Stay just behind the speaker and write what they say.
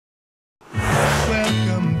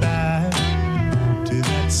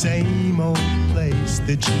face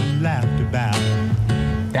that you laughed about.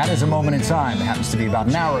 That is a moment in time. It happens to be about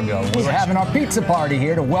an hour ago. We were having our pizza party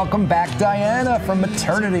here to welcome back Diana from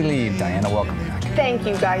maternity leave. Diana, welcome back. Thank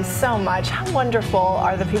you guys so much. How wonderful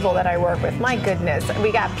are the people that I work with. My goodness.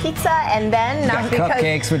 We got pizza and then not because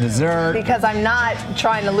cupcakes for dessert. Because I'm not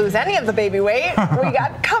trying to lose any of the baby weight. We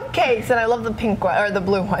got cupcakes and I love the pink one or the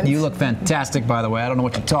blue ones. You look fantastic, by the way. I don't know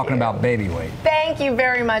what you're talking about baby weight. Thank you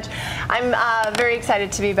very much. I'm very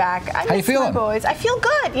excited to be back. How you feeling? Boys. I feel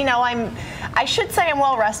good. You know, I should say I'm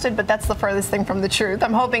well rested, but that's the furthest thing from the truth.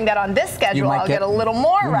 I'm hoping that on this schedule I'll get a little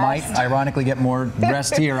more rest. You might ironically get more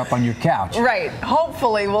rest here up on your couch. Right.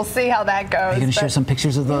 Hopefully. We'll see how that goes. Are you going to share some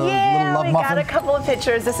pictures of the little love muffin? Yeah, we got a couple of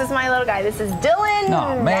pictures. This is my little guy. This is Dylan.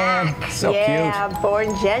 Oh, man. So cute. Yeah, born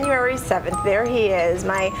January 7th. There he is.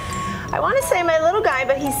 I want to say my little guy,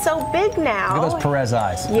 but he's so big now. Look at those Perez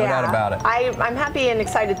eyes. Yeah, no doubt about it. I'm happy and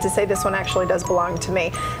excited to say this one actually does belong to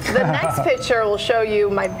me. The next picture will show you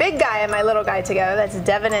my big guy and my little guy together. That's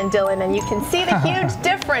Devin and Dylan, and you can see the huge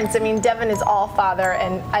difference. I mean, Devin is all father,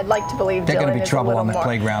 and I'd like to believe They're Dylan going to be trouble on the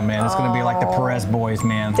playground, man. It's going to be like the Perez boys,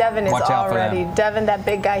 man. Devin is Watch out already, for them. Devin, that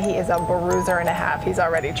big guy, he is a bruiser and a half. He's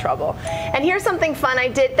already trouble. And here's something fun I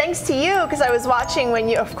did, thanks to you, because I was watching when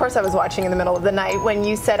you, of course I was watching in the middle of the night when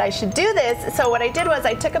you said I should do this. So what I did was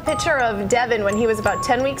I took a picture of Devin when he was about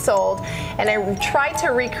 10 weeks old, and I tried to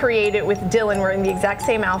recreate it with Dylan. We're in the exact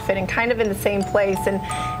same outfit and kind of in the same place. And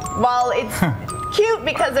while it's cute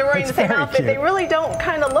because they're wearing the same outfit, they really don't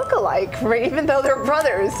kind of look alike, even though they're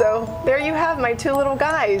brothers. So there you have my two little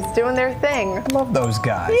guys doing their thing. I love those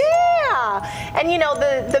guys. Yeah. And you know,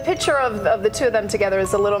 the picture of the two of them together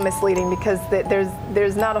is a little misleading because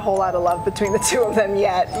there's not a whole lot of love between the two of them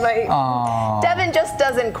yet. Devin just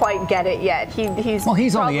doesn't quite get it yet. He's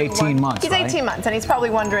only 18 months, He's 18 months, and he's probably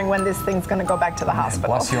wondering when this thing's going to go back to the hospital.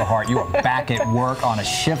 Bless your heart. You are back at work on a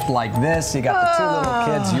shift like this. You got the two little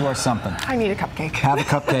kids. You are something. I need a cupcake. Have a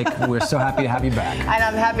cupcake. We're so happy to have you back. And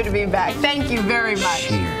I'm happy to be back. Thank you very much.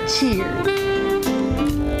 Cheers. Cheers.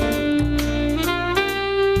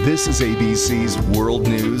 This is ABC's World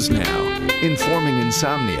News Now, informing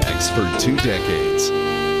insomniacs for 2 decades.